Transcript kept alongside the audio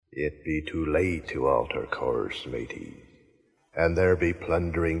It be too late to alter course, mateys, and there be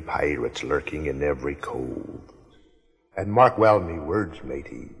plundering pirates lurking in every cove. And mark well me words,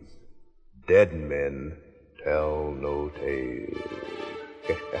 mateys, dead men tell no tales.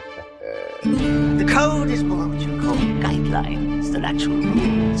 The code is more what you call guidelines than actual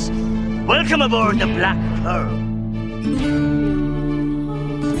rules. Welcome aboard the Black Pearl.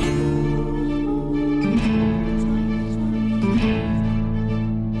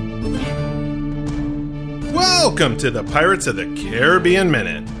 Welcome to the Pirates of the Caribbean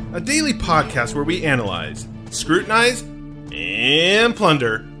Minute, a daily podcast where we analyze, scrutinize, and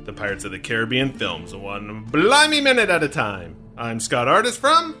plunder the Pirates of the Caribbean films one blimey minute at a time. I'm Scott Artist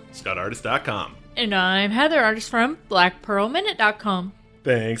from ScottArtist.com. And I'm Heather Artist from BlackPearlMinute.com.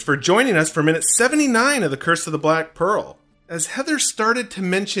 Thanks for joining us for minute 79 of The Curse of the Black Pearl. As Heather started to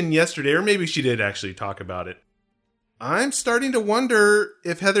mention yesterday, or maybe she did actually talk about it, I'm starting to wonder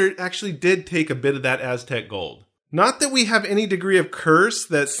if Heather actually did take a bit of that Aztec gold. Not that we have any degree of curse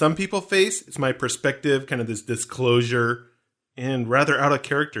that some people face. It's my perspective, kind of this disclosure, and rather out of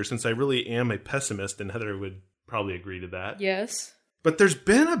character since I really am a pessimist, and Heather would probably agree to that. Yes. But there's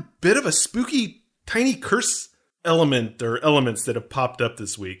been a bit of a spooky, tiny curse element or elements that have popped up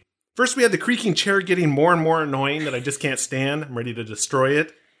this week. First, we had the creaking chair getting more and more annoying that I just can't stand. I'm ready to destroy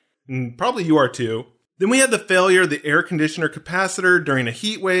it. And probably you are too. Then we had the failure of the air conditioner capacitor during a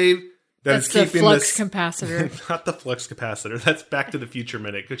heat wave. That's the flux capacitor. Not the flux capacitor. That's Back to the Future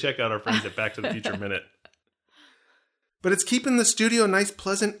Minute. Go check out our friends at Back to the Future Minute. But it's keeping the studio a nice,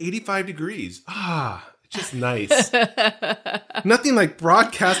 pleasant 85 degrees. Just nice. Nothing like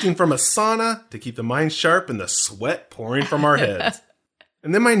broadcasting from a sauna to keep the mind sharp and the sweat pouring from our heads.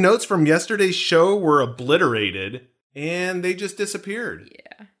 And then my notes from yesterday's show were obliterated, and they just disappeared.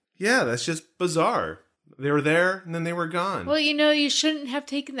 Yeah, that's just bizarre. They were there, and then they were gone. Well, you shouldn't have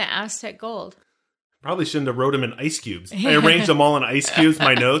taken the Aztec gold. Probably shouldn't have wrote them in ice cubes. I arranged them all in ice cubes,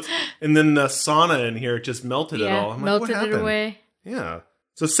 my notes, and then the sauna in here just melted it all. I'm melted like, what happened? It away. Yeah.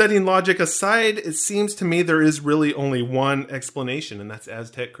 So setting logic aside, it seems to me there is really only one explanation, and that's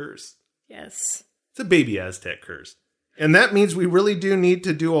Aztec curse. Yes. It's a baby Aztec curse. And that means we really do need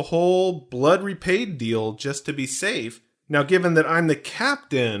to do a whole blood repaid deal just to be safe. Now, given that I'm the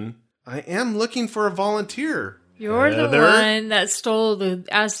captain, I am looking for a volunteer. You're Heather. the one that stole the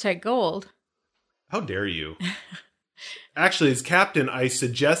Aztec gold. How dare you? Actually, as captain, I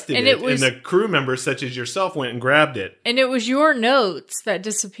suggested it, and the crew members, such as yourself, went and grabbed it. And it was your notes that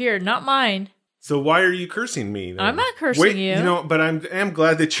disappeared, not mine. So why are you cursing me, then? I'm not cursing you. But I am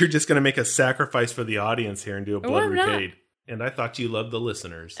glad that you're just going to make a sacrifice for the audience here and do a blood repaid. And I thought you loved the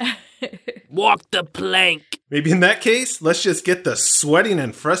listeners. Walk the plank. Maybe in that case, let's just get the sweating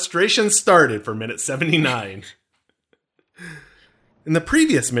and frustration started for minute 79. In the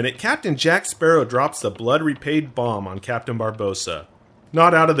previous minute, Captain Jack Sparrow drops the blood-repaid bomb on Captain Barbossa.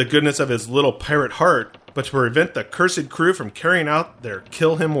 Not out of the goodness of his little pirate heart, but to prevent the cursed crew from carrying out their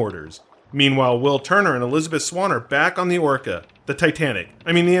kill-him orders. Meanwhile, Will Turner and Elizabeth Swann are back on the Orca, the Titanic,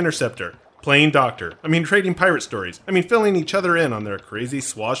 the Interceptor, playing doctor, trading pirate stories, filling each other in on their crazy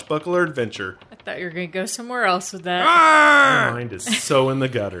swashbuckler adventure. I thought you were going to go somewhere else with that. My mind is so in the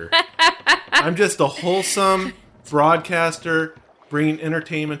gutter. I'm just a wholesome broadcaster bringing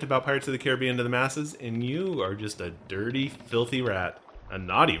entertainment about Pirates of the Caribbean to the masses, and you are just a dirty, filthy rat. A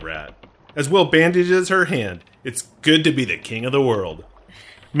naughty rat. As Will bandages her hand, it's good to be the king of the world.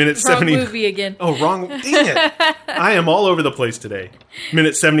 Minute 70. Wrong movie again. Oh, wrong. Dang it. I am all over the place today.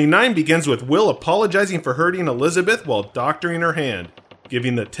 Minute 79 begins with Will apologizing for hurting Elizabeth while doctoring her hand,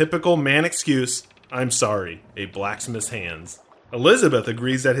 giving the typical man excuse, "I'm sorry, a blacksmith's hands." Elizabeth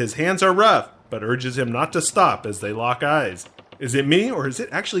agrees that his hands are rough, but urges him not to stop as they lock eyes. Is it me, or is it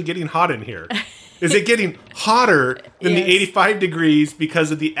actually getting hot in here? Is it getting hotter than the 85 degrees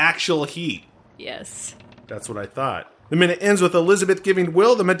because of the actual heat? Yes. That's what I thought. The minute ends with Elizabeth giving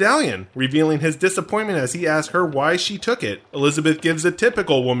Will the medallion, revealing his disappointment as he asks her why she took it. Elizabeth gives a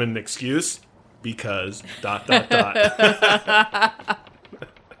typical woman excuse. Because... ...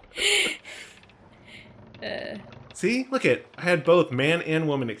 See? Look I had both man and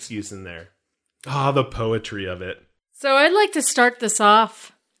woman excuse in there. The poetry of it. So I'd like to start this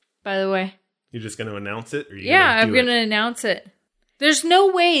off, by the way. You're just going to announce it? Or I'm going to announce it. There's no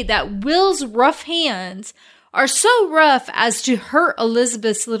way that Will's rough hands are so rough as to hurt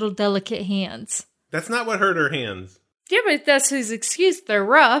Elizabeth's little delicate hands. That's not what hurt her hands. Yeah, but that's his excuse. They're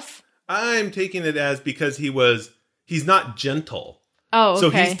rough. I'm taking it as because he's not gentle. Oh, okay. So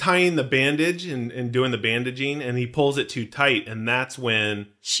he's tying the bandage and doing the bandaging, and he pulls it too tight, and that's when...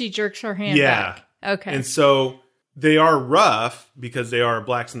 she jerks her hand back. Okay. And so they are rough because they are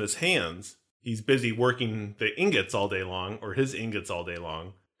blacksmith's hands. He's busy working the ingots all day long, or his ingots all day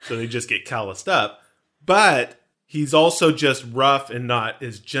long. So they just get calloused up. But he's also just rough and not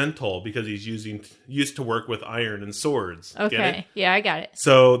as gentle because he's used to work with iron and swords. Okay. Get it? Yeah, I got it.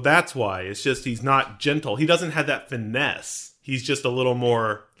 So that's why. It's just he's not gentle. He doesn't have that finesse. He's just a little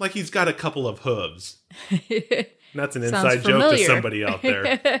more like he's got a couple of hooves. That's an inside joke to somebody out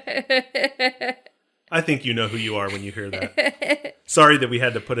there. I think you know who you are when you hear that. Sorry that we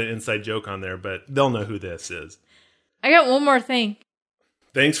had to put an inside joke on there, but they'll know who this is. I got one more thing.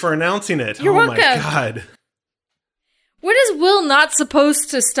 Thanks for announcing it. You're welcome. My God. What is Will not supposed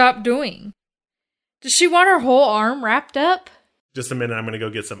to stop doing? Does she want her whole arm wrapped up? Just a minute, I'm going to go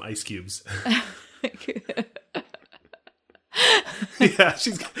get some ice cubes. Yeah,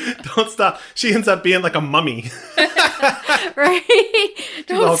 don't stop. She ends up being like a mummy. Right?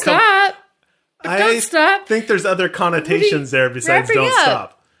 Don't stop. Don't stop. I think there's other connotations there besides don't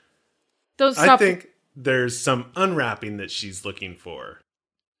stop. Don't stop. I think there's some unwrapping that she's looking for.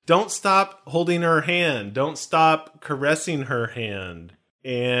 Don't stop holding her hand. Don't stop caressing her hand.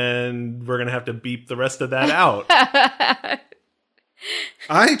 And we're going to have to beep the rest of that out.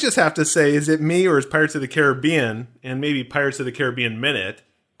 I just have to say, is it me or is Pirates of the Caribbean, and maybe Pirates of the Caribbean Minute,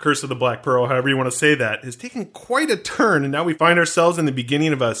 Curse of the Black Pearl, however you want to say that, has taken quite a turn, and now we find ourselves in the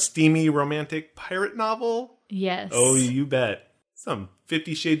beginning of a steamy romantic pirate novel? Yes. Oh, you bet. Some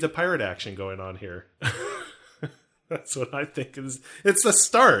 50 Shades of Pirate action going on here. That's what I think it's the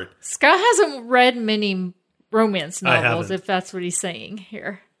start. Scott hasn't read many romance novels, if that's what he's saying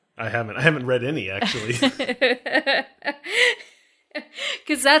here. I haven't read any, actually.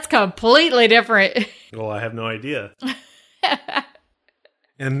 Because that's completely different. Well, I have no idea.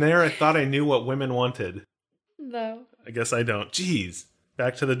 And there I thought I knew what women wanted. No. I guess I don't. Jeez.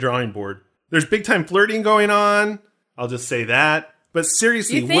 Back to the drawing board. There's big time flirting going on. I'll just say that. But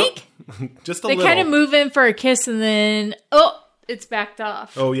seriously, you think? Just a little. They kind of move in for a kiss and then, it's backed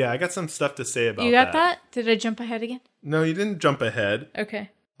off. Oh, yeah. I got some stuff to say about that. You got that? Did I jump ahead again? No, you didn't jump ahead. Okay.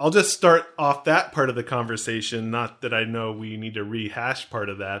 I'll just start off that part of the conversation. Not that I know we need to rehash part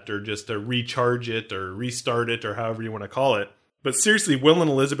of that or just to recharge it or restart it or however you want to call it. But seriously, Will and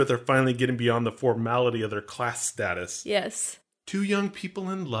Elizabeth are finally getting beyond the formality of their class status. Yes. Two young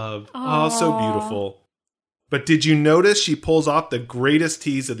people in love. Aww. Oh, so beautiful. But did you notice she pulls off the greatest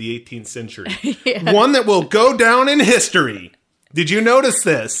tease of the 18th century? Yeah. One that will go down in history. Did you notice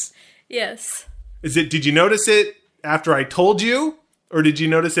this? Yes. Did you notice it after I told you? Or did you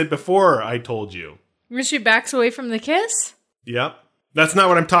notice it before I told you? When she backs away from the kiss? Yep. That's not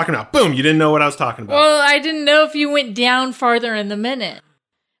what I'm talking about. Boom, you didn't know what I was talking about. Well, I didn't know if you went down farther in the minute.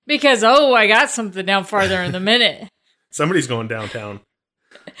 Because, I got something down farther in the minute. Somebody's going downtown.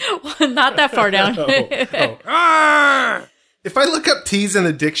 Well, not that far down. Ah! If I look up tease in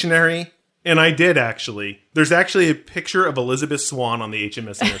the dictionary, and I did actually, there's actually a picture of Elizabeth Swann on the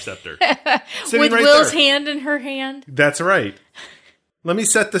HMS Interceptor. With right Will's hand in her hand? That's right. Let me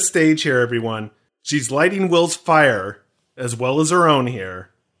set the stage here, everyone. She's lighting Will's fire, as well as her own here.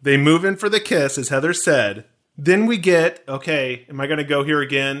 They move in for the kiss, as Heather said. Then we get, okay, am I going to go here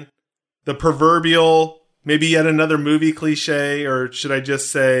again? The proverbial, maybe yet another movie cliche, or should I just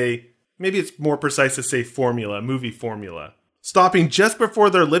say, maybe it's more precise to say formula, movie formula. Stopping just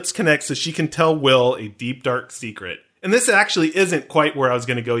before their lips connect so she can tell Will a deep, dark secret. And this actually isn't quite where I was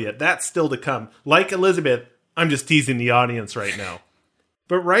going to go yet. That's still to come. Like Elizabeth, I'm just teasing the audience right now.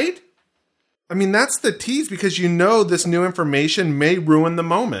 But right? I mean, that's the tease because you know this new information may ruin the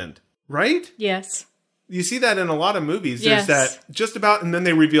moment, right? Yes. You see that in a lot of movies. Yes. There's that just about, and then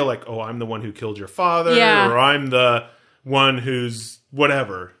they reveal like, oh, I'm the one who killed your father, yeah. Or I'm the one who's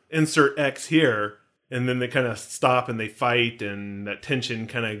whatever. Insert X here. And then they kind of stop and they fight and that tension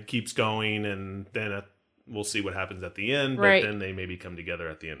kind of keeps going. And then we'll see what happens at the end. Right. But then they maybe come together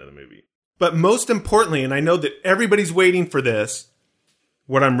at the end of the movie. But most importantly, and I know that everybody's waiting for this,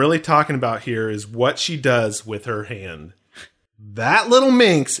 what I'm really talking about here is what she does with her hand. That little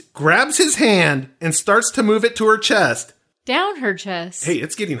minx grabs his hand and starts to move it to her chest. Down her chest. Hey,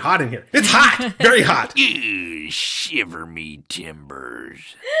 it's getting hot in here. It's hot! Very hot! Shiver me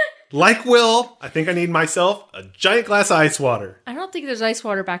timbers. Like Will, I think I need myself a giant glass of ice water. I don't think there's ice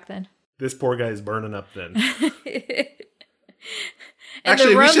water back then. This poor guy is burning up then. And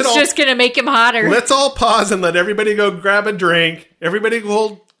actually, the rum's just going to make him hotter. Let's all pause and let everybody go grab a drink. Everybody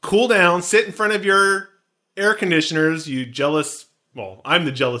go cool down. Sit in front of your air conditioners, you jealous... Well, I'm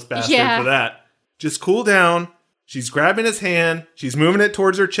the jealous bastard for that. Just cool down. She's grabbing his hand. She's moving it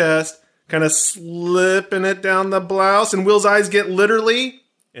towards her chest. Kind of slipping it down the blouse. And Will's eyes get literally,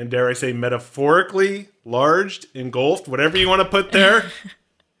 and dare I say metaphorically, larged, engulfed, whatever you want to put there.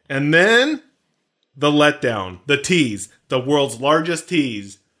 And then the letdown, the tease, the world's largest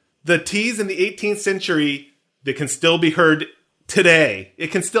tease. The tease in the 18th century that can still be heard today. It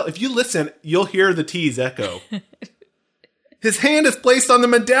can still, if you listen, you'll hear the tease echo. His hand is placed on the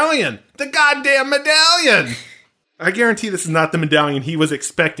medallion. The goddamn medallion! I guarantee this is not the medallion he was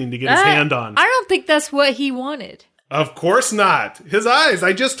expecting to get his hand on. I don't think that's what he wanted. Of course not. His eyes.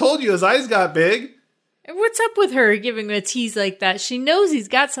 I just told you his eyes got big. And what's up with her giving him a tease like that? She knows he's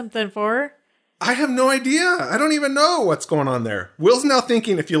got something for her. I have no idea. I don't even know what's going on there. Will's now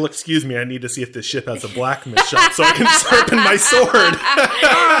thinking, if you'll excuse me, I need to see if this ship has a blacksmith shop so I can sharpen my sword.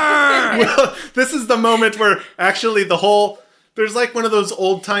 Well, this is the moment where actually there's like one of those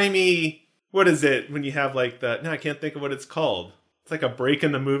old-timey, what is it, when you have like the, no, I can't think of what it's called. It's like a break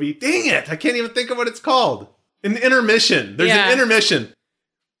in the movie. Dang it, I can't even think of what it's called. An intermission. There's an intermission.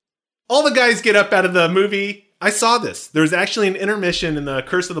 All the guys get up out of the movie. I saw this. There's actually an intermission in the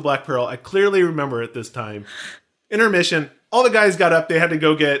Curse of the Black Pearl. I clearly remember it this time. Intermission. All the guys got up. They had to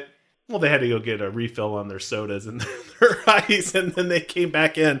go get a refill on their sodas and their ice, and then they came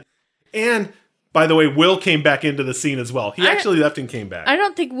back in. And, by the way, Will came back into the scene as well. He actually left and came back. I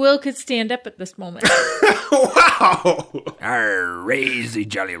don't think Will could stand up at this moment. Wow! Raise the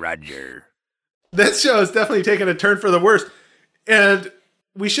Jolly Roger. This show has definitely taken a turn for the worse. And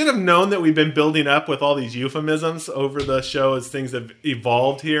we should have known that we've been building up with all these euphemisms over the show as things have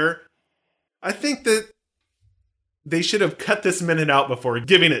evolved here. I think that they should have cut this minute out before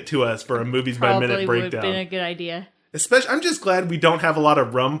giving it to us for a movies by minute breakdown. Probably would have been a good idea. Especially, I'm just glad we don't have a lot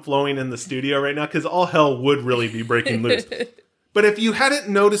of rum flowing in the studio right now, because all hell would really be breaking loose. But if you hadn't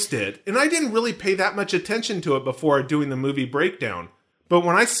noticed it, and I didn't really pay that much attention to it before doing the movie breakdown, but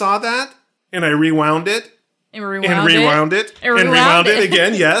when I saw that, and I rewound it, and rewound it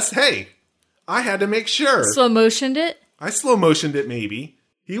again. Yes, hey, I had to make sure. Slow motioned it? I slow motioned it maybe.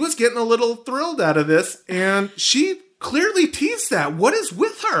 He was getting a little thrilled out of this, and she clearly teased that. What is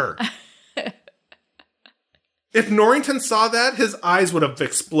with her? If Norrington saw that, his eyes would have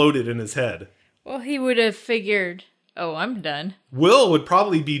exploded in his head. Well, he would have figured, oh, I'm done. Will would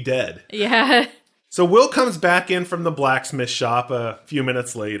probably be dead. Yeah. So Will comes back in from the blacksmith shop a few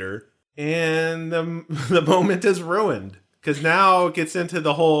minutes later. And the moment is ruined. Because now it gets into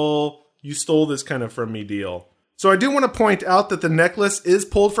the whole, you stole this kind of from me deal. So I do want to point out that the necklace is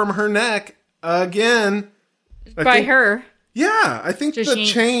pulled from her neck again. By her. Yeah, I think Just the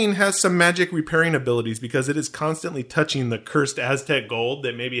chain has some magic repairing abilities because it is constantly touching the cursed Aztec gold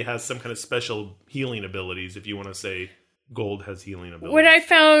that maybe has some kind of special healing abilities, if you want to say gold has healing abilities. What I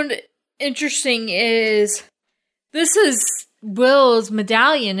found interesting is this is Will's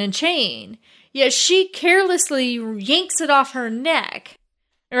medallion and chain, yet she carelessly yanks it off her neck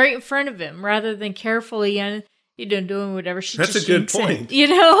right in front of him rather than carefully and doing whatever. That's a good point.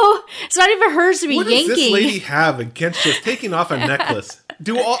 It's not even hers to be yanking. What does this lady have against just taking off a necklace?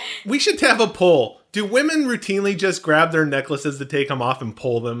 We should have a poll. Do women routinely just grab their necklaces to take them off and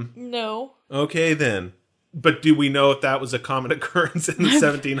pull them? No. Okay, then. But do we know if that was a common occurrence in the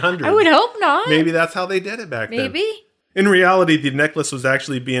 1700s? I would hope not. Maybe that's how they did it back then. Maybe. In reality, the necklace was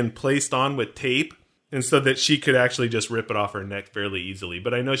actually being placed on with tape, and so that she could actually just rip it off her neck fairly easily.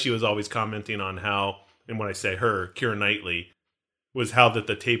 But I know she was always commenting on how, and when I say her, Keira Knightley, was how that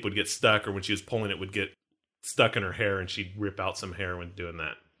the tape would get stuck, or when she was pulling it would get stuck in her hair, and she'd rip out some hair when doing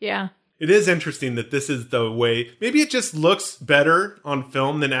that. Yeah. It is interesting that this is the way, maybe it just looks better on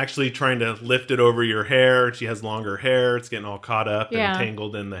film than actually trying to lift it over your hair. She has longer hair, it's getting all caught up and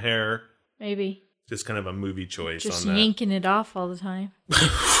tangled in the hair. Maybe. Just kind of a movie choice just on that. Just yanking it off all the time.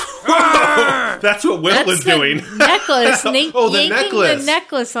 That's what Will was doing. Necklace. The necklace. The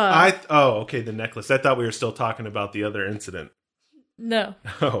necklace off. Okay, the necklace. I thought we were still talking about the other incident. No.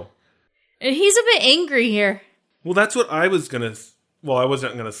 Oh. And he's a bit angry here. Well, that's what I was going to... Well, I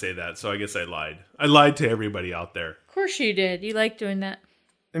wasn't going to say that, so I guess I lied. I lied to everybody out there. Of course you did. You like doing that.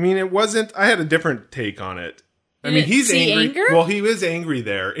 I mean, it wasn't... I had a different take on it. He's angry. Anger? Well, he was angry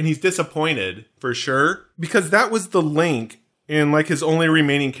there, and he's disappointed, for sure, because that was the link and, like, his only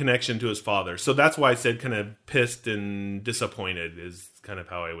remaining connection to his father. So that's why I said kind of pissed and disappointed is kind of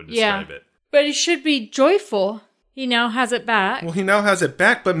how I would describe it. But he should be joyful. He now has it back. Well, he now has it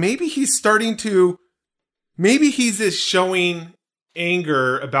back, but maybe he's starting to... Maybe he's just showing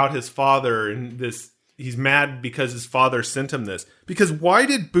anger about his father and this... He's mad because his father sent him this. Because why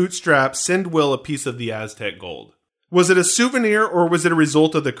did Bootstrap send Will a piece of the Aztec gold? Was it a souvenir or was it a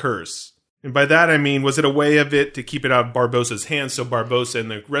result of the curse? And by that I mean, was it a way of it to keep it out of Barbossa's hands so Barbossa and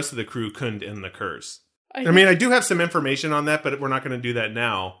the rest of the crew couldn't end the curse? I do have some information on that, but we're not going to do that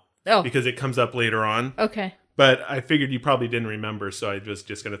now. Oh. Because it comes up later on. Okay. But I figured you probably didn't remember, so I was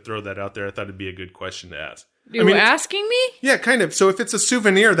just going to throw that out there. I thought it'd be a good question to ask. You were asking me? Yeah, kind of. So if it's a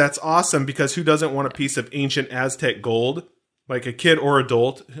souvenir, that's awesome, because who doesn't want a piece of ancient Aztec gold? Like a kid or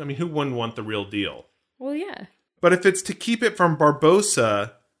adult. I mean, who wouldn't want the real deal? Well, yeah. But if it's to keep it from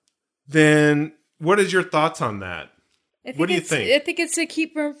Barbossa, then what is your thoughts on that? What do you think? I think it's to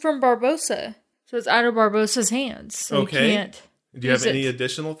keep from Barbossa. So it's out of Barbossa's hands. So Okay. you can't Do you have use any it.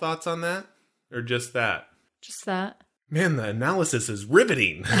 additional thoughts on that? Or just that? Just that. Man, the analysis is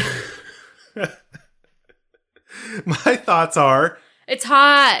riveting. My thoughts are... It's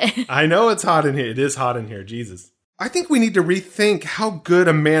hot. I know it's hot in here. It is hot in here. Jesus. I think we need to rethink how good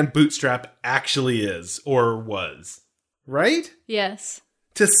a man Bootstrap actually is, or was. Right? Yes.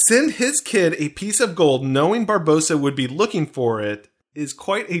 To send his kid a piece of gold knowing Barbossa would be looking for it is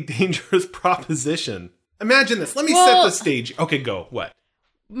quite a dangerous proposition. Imagine this. Let me set the stage. Okay, go. What?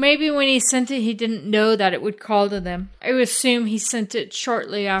 Maybe when he sent it, he didn't know that it would call to them. I would assume he sent it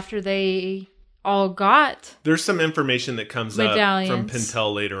shortly after they all got. There's some information that comes Medallions. up from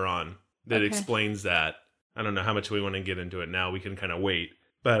Pintel later on that Okay. explains that. I don't know how much we want to get into it now. We can kind of wait.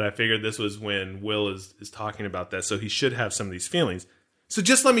 But I figured this was when Will is talking about that, so he should have some of these feelings. So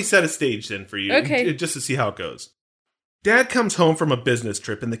just let me set a stage then for you, Okay. just to see how it goes. Dad comes home from a business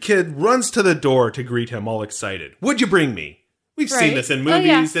trip, and the kid runs to the door to greet him, all excited. What'd you bring me? We've seen Right. this in Oh, movies.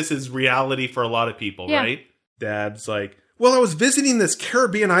 yeah. This is reality for a lot of people, Yeah. right? Dad's like, well, I was visiting this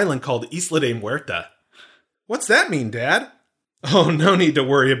Caribbean island called Isla de Muerta. What's that mean, Dad? Oh, no need to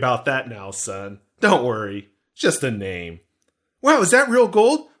worry about that now, son. Don't worry. It's just a name. Wow, is that real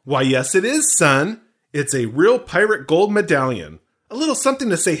gold? Why, yes, it is, son. It's a real pirate gold medallion. A little something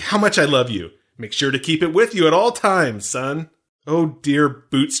to say how much I love you. Make sure to keep it with you at all times, son. Oh, dear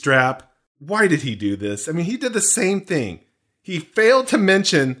Bootstrap. Why did he do this? I mean, he did the same thing. He failed to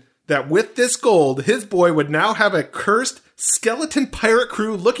mention that with this gold, his boy would now have a cursed skeleton pirate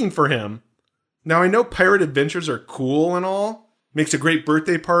crew looking for him. Now, I know pirate adventures are cool and all. Makes a great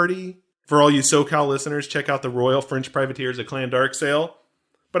birthday party. For all you SoCal listeners, check out the Royal French Privateers at Clan Darksail.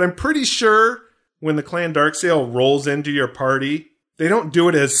 But I'm pretty sure when the Clan Darksail rolls into your party, they don't do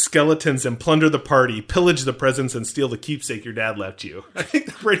it as skeletons and plunder the party, pillage the presents, and steal the keepsake your dad left you. I think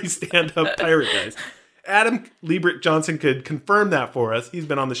they're pretty stand-up pirate guys. Adam Liebrick Johnson could confirm that for us. He's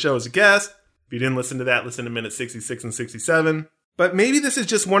been on the show as a guest. If you didn't listen to that, listen to minutes 66 and 67. But maybe this is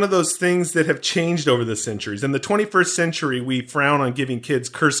just one of those things that have changed over the centuries. In the 21st century, we frown on giving kids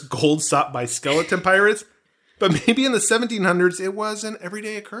cursed gold sought by skeleton pirates. But maybe in the 1700s, it was an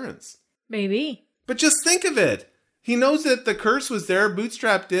everyday occurrence. Maybe. But just think of it. He knows that the curse was there.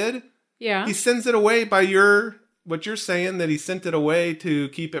 Bootstrap did. Yeah. He sends it away by what you're saying, that he sent it away to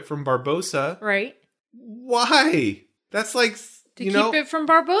keep it from Barbossa. Right. Why? That's like, To keep it from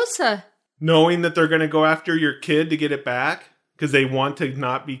Barbossa. knowing that they're going to go after your kid to get it back because they want to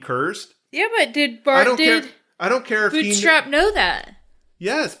not be cursed. Yeah, but did I don't care if Bootstrap know that?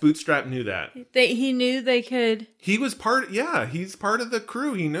 Yes, Bootstrap knew that. He knew they could. He was he's part of the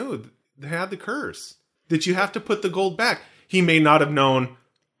crew. He knew they had the curse. That you have to put the gold back. He may not have known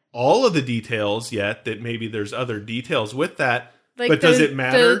all of the details yet, that maybe there's other details with that. Like but does it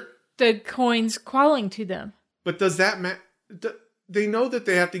matter? The coins crawling to them. But does that matter? They know that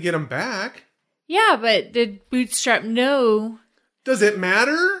they have to get them back. Yeah, but did Bootstrap know? Does it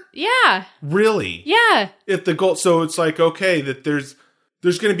matter? Yeah. Really? Yeah. If the gold, so it's like, okay, that there's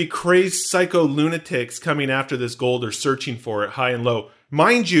going to be crazed psycho lunatics coming after this gold or searching for it high and low.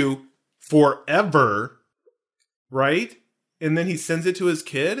 Mind you, forever, right? And then he sends it to his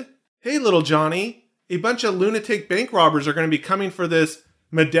kid. Hey, little Johnny, a bunch of lunatic bank robbers are going to be coming for this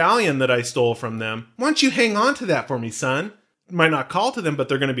medallion that I stole from them. Why don't you hang on to that for me, son? Might not call to them, but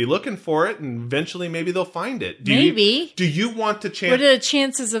they're going to be looking for it, and eventually maybe they'll find it. Do you want to chance? What are the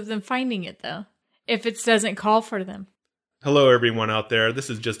chances of them finding it, though? If it doesn't call for them? Hello, everyone out there. This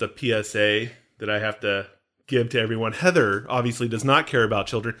is just a PSA that I have to give to everyone. Heather obviously does not care about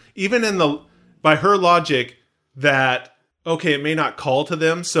children. Even by her logic that, okay, it may not call to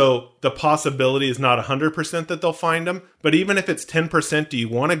them, so the possibility is not 100% that they'll find them. But even if it's 10%, do you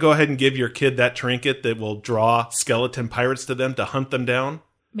want to go ahead and give your kid that trinket that will draw skeleton pirates to them to hunt them down?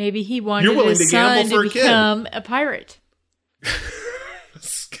 Maybe he wanted You're willing his to gamble son for to a kid. become a pirate.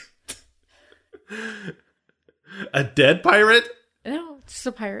 A dead pirate? No, just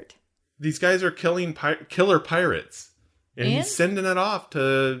a pirate. These guys are killing killer pirates. And And? he's sending it off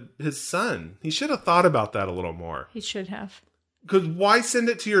to his son. He should have thought about that a little more. He should have. Because why send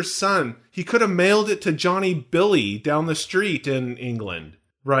it to your son? He could have mailed it to Johnny Billy down the street in England.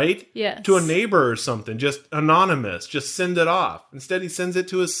 right? Yes. To a neighbor or something, just anonymous, just send it off. Instead, he sends it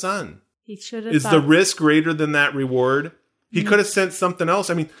to his son. He should have. Is the risk greater than that reward? He could have sent something else.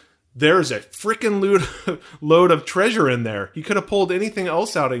 I mean, there's a freaking load of treasure in there. He could have pulled anything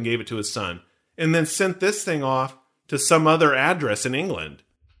else out and gave it to his son, and then sent this thing off to some other address in England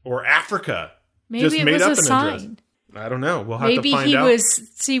or Africa. Maybe just it made was up a an sign. address. I don't know. We'll have Maybe to find he out.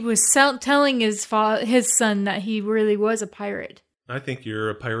 was telling his son that he really was a pirate. I think you're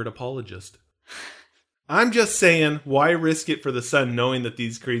a pirate apologist. I'm just saying, why risk it for the son knowing that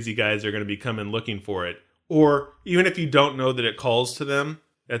these crazy guys are going to be coming looking for it? Or even if you don't know that it calls to them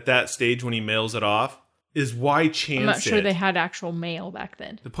at that stage when he mails it off, is why chance it? I'm not sure they had actual mail back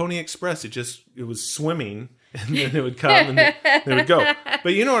then. The Pony Express, it was swimming, and then it would come and it would go.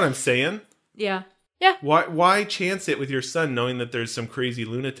 But you know what I'm saying? Yeah. Yeah. Why chance it with your son knowing that there's some crazy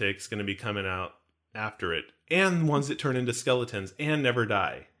lunatics going to be coming out after it? And ones that turn into skeletons and never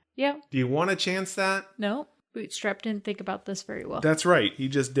die. Yeah. Do you want to chance that? No. Bootstrap didn't think about this very well. That's right. He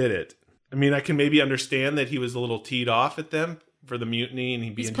just did it. I mean, I can maybe understand that he was a little teed off at them for the mutiny and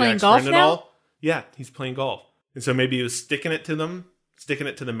he'd be He's in playing Jack's golf friend and now? all. Yeah, he's playing golf. And so maybe he was sticking it to them, sticking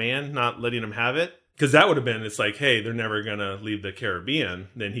it to the man, not letting him have it. Because that would have been, it's like, hey, they're never going to leave the Caribbean.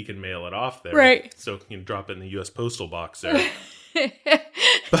 Then he can mail it off there. Right. So he can drop it in the U.S. Postal Box there.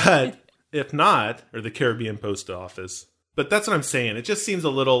 But if not, or the Caribbean Post Office. But that's what I'm saying. It just seems a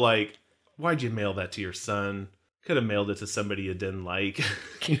little like, why'd you mail that to your son? Could have mailed it to somebody you didn't like.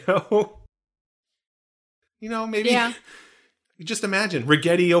 You know, maybe... Yeah. Just imagine,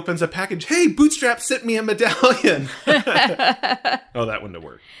 Rigetti opens a package. Hey, Bootstrap sent me a medallion. Oh, that wouldn't have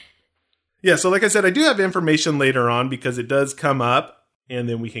worked. Yeah, so like I said, I do have information later on because it does come up, and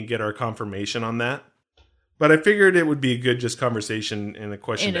then we can get our confirmation on that. But I figured it would be a good just conversation and a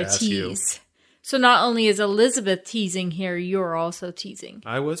question to ask you. So not only is Elizabeth teasing here, you're also teasing.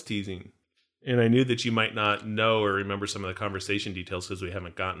 I was teasing. And I knew that you might not know or remember some of the conversation details because we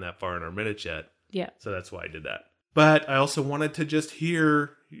haven't gotten that far in our minutes yet. Yeah. So that's why I did that. But I also wanted to just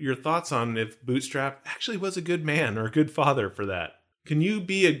hear your thoughts on if Bootstrap actually was a good man or a good father for that. Can you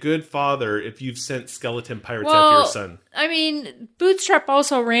be a good father if you've sent skeleton pirates after your son? I mean, Bootstrap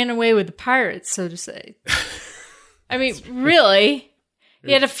also ran away with the pirates, so to say. I mean, really?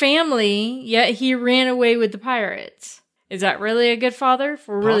 He had a family, yet he ran away with the pirates. Is that really a good father? If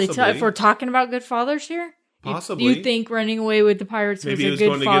we're really if we're talking about good fathers here? Possibly. You think running away with the pirates was a good father? Maybe he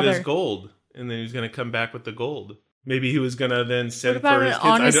was going to get his gold, and then he was going to come back with the gold. Maybe he was going to then send for his kids.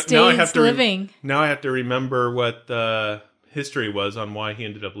 Honest day's living? Now I have to remember what the history was on why he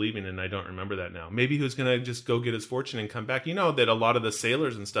ended up leaving, and I don't remember that now. Maybe he was going to just go get his fortune and come back. You know that a lot of the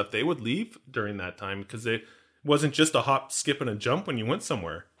sailors and stuff, they would leave during that time because it wasn't just a hop, skip, and a jump when you went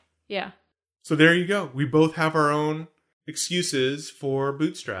somewhere. Yeah. So there you go. We both have our own excuses for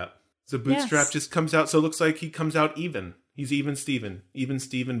Bootstrap. So Bootstrap just comes out. So it looks like he comes out even. He's even Steven. Even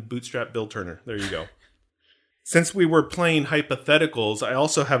Steven, Bootstrap, Bill Turner. There you go. Since we were playing hypotheticals, I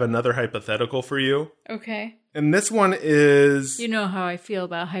also have another hypothetical for you. Okay. And this one is... You know how I feel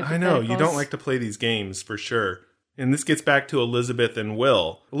about hypotheticals. I know, you don't like to play these games, for sure. And this gets back to Elizabeth and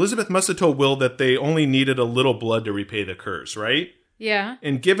Will. Elizabeth must have told Will that they only needed a little blood to repay the curse, right? Yeah.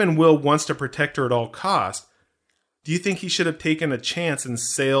 And given Will wants to protect her at all costs, do you think he should have taken a chance and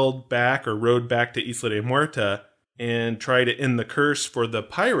sailed back or rowed back to Isla de Muerta and try to end the curse for the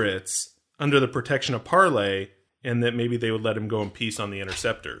pirates under the protection of Parley, and that maybe they would let him go in peace on the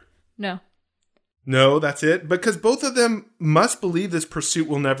Interceptor? No. No, that's it? Because both of them must believe this pursuit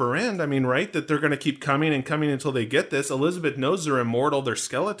will never end. I mean, right? That they're going to keep coming and coming until they get this. Elizabeth knows they're immortal. They're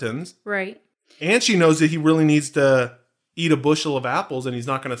skeletons. Right. And she knows that he really needs to eat a bushel of apples and he's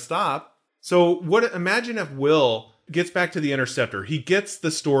not going to stop. So imagine if Will gets back to the Interceptor. He gets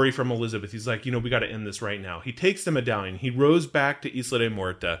the story from Elizabeth. He's like, we got to end this right now. He takes the medallion. He rows back to Isla de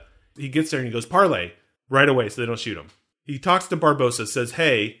Muerta. He gets there and he goes, Parley, right away so they don't shoot him. He talks to Barbossa, says,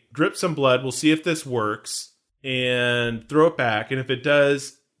 hey, drip some blood. We'll see if this works and throw it back. And if it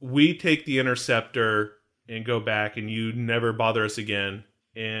does, we take the Interceptor and go back and you never bother us again.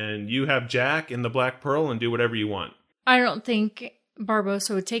 And you have Jack and the Black Pearl and do whatever you want. I don't think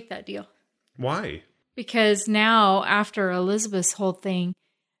Barbossa would take that deal. Why? Because now, after Elizabeth's whole thing,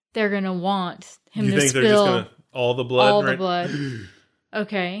 they're going to want him to spill they're just gonna, all the blood? All the blood.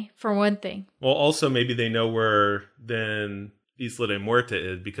 Okay, for one thing. Well, also maybe they know where then Isla de Muerta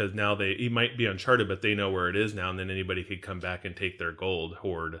is because now he might be uncharted, but they know where it is now, and then anybody could come back and take their gold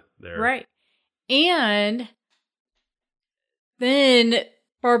hoard there. Right. And then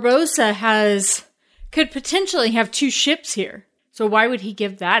Barbossa could potentially have 2 ships here. So why would he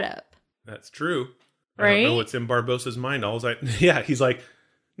give that up? That's true. Right? I don't know what's in Barbossa's mind. He's like,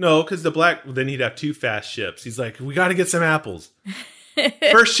 No, because then he'd have 2 fast ships. He's like, we got to get some apples.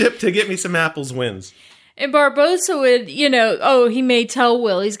 First ship to get me some apples wins. And Barbossa would, he may tell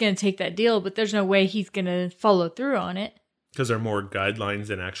Will he's going to take that deal, but there's no way he's going to follow through on it. Because there are more guidelines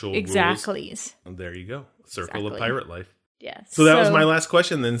than actual Exactly. rules. There you go. Circle of pirate life. Yes. So that was my last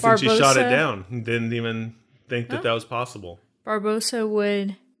question then, since you shot it Barbossa- down. Didn't even think that was possible. Barbossa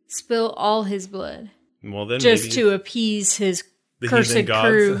would spill all his blood. Well, then just maybe to appease his the cursed heathen gods.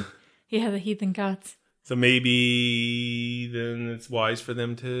 crew. Yeah, the heathen gods. So maybe then it's wise for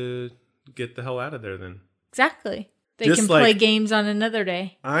them to get the hell out of there then. Exactly. They Just can play games on another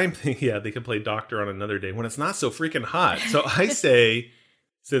day. I'm thinking, yeah, they can play doctor on another day when it's not so freaking hot. So I say,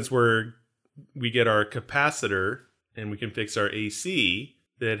 since we get our capacitor and we can fix our AC,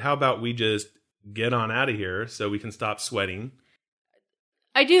 that how about we just get on out of here so we can stop sweating.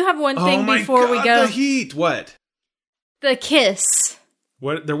 I do have one thing before we go. The heat. What? The kiss.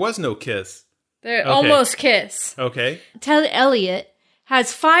 What? There was no kiss. The almost kiss. Okay. Ted Elliott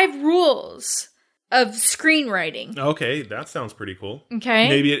has 5 rules of screenwriting. Okay, that sounds pretty cool. Okay.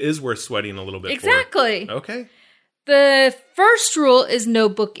 Maybe it is worth sweating a little bit Exactly. for. Okay. The first rule is no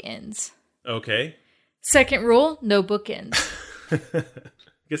bookends. Okay. Second rule, no bookends.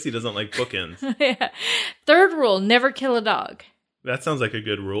 Guess he doesn't like bookends. Yeah. Third rule, never kill a dog. That sounds like a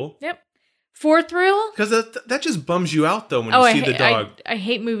good rule. Yep. Fourth rule? Because that just bums you out, though, when you see the dog. I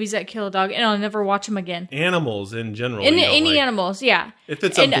hate movies that kill a dog, and I'll never watch them again. Animals in general. Any animals, yeah. If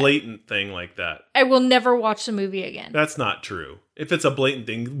it's a blatant thing like that. I will never watch the movie again. That's not true. If it's a blatant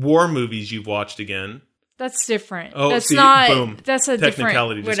thing, war movies you've watched again. That's different. Oh, that's see, not, boom. That's a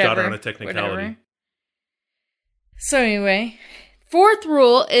technicality. Different, Just got her on a technicality. Whatever. So anyway, fourth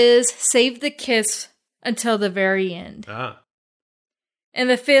rule is save the kiss until the very end. Ah. And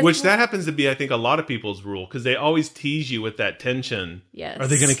the fifth... Which that happens to be, I think, a lot of people's rule, because they always tease you with that tension. Yes. Are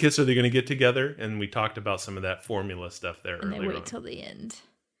they going to kiss? Are they going to get together? And we talked about some of that formula stuff there and earlier. They wait till the end.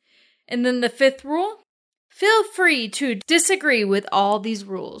 And then the fifth rule, feel free to disagree with all these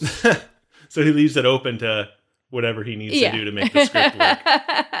rules. So he leaves it open to whatever he needs to do to make the script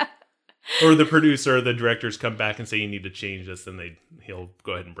work. Or the producer or the directors come back and say, you need to change this, and he'll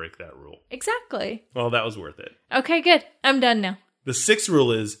go ahead and break that rule. Exactly. Well, that was worth it. Okay, good. I'm done now. The sixth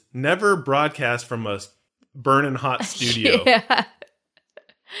rule is never broadcast from a burning hot studio. Yeah.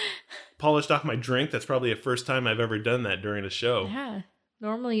 Polished off my drink. That's probably the first time I've ever done that during a show. Yeah.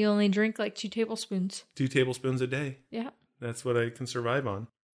 Normally you only drink like 2 tablespoons. 2 tablespoons a day. Yeah. That's what I can survive on.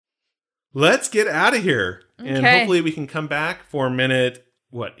 Let's get out of here. Okay. And hopefully we can come back for minute,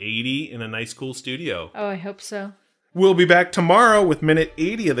 80 in a nice cool studio. Oh, I hope so. We'll be back tomorrow with minute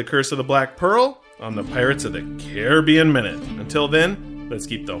 80 of The Curse of the Black Pearl on the Pirates of the Caribbean Minute. Until then, let's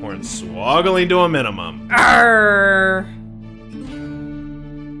keep the horns swoggling to a minimum. Arr!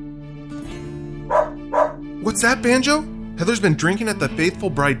 What's that, Banjo? Heather's been drinking at the Faithful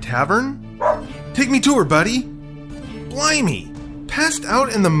Bride Tavern? Take me to her, buddy. Blimey! Passed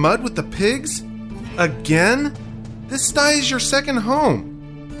out in the mud with the pigs? Again? This sty is your second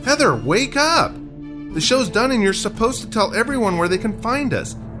home. Heather, wake up! The show's done and you're supposed to tell everyone where they can find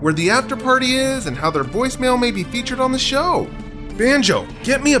us, where the after party is, and how their voicemail may be featured on the show. Banjo,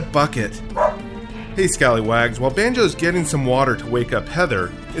 get me a bucket. Hey, Scallywags, while Banjo's getting some water to wake up Heather,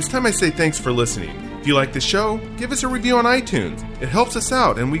 it's time I say thanks for listening. If you like the show, give us a review on iTunes. It helps us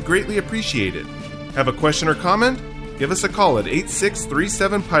out, and we greatly appreciate it. Have a question or comment? Give us a call at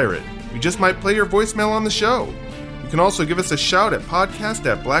 8637-PIRATE. We just might play your voicemail on the show. You can also give us a shout at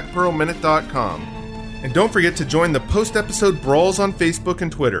podcast@blackpearlminute.com. And don't forget to join the post-episode brawls on Facebook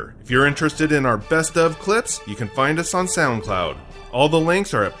and Twitter. If you're interested in our best of clips, you can find us on SoundCloud. All the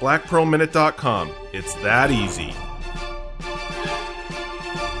links are at blackpearlminute.com. It's that easy.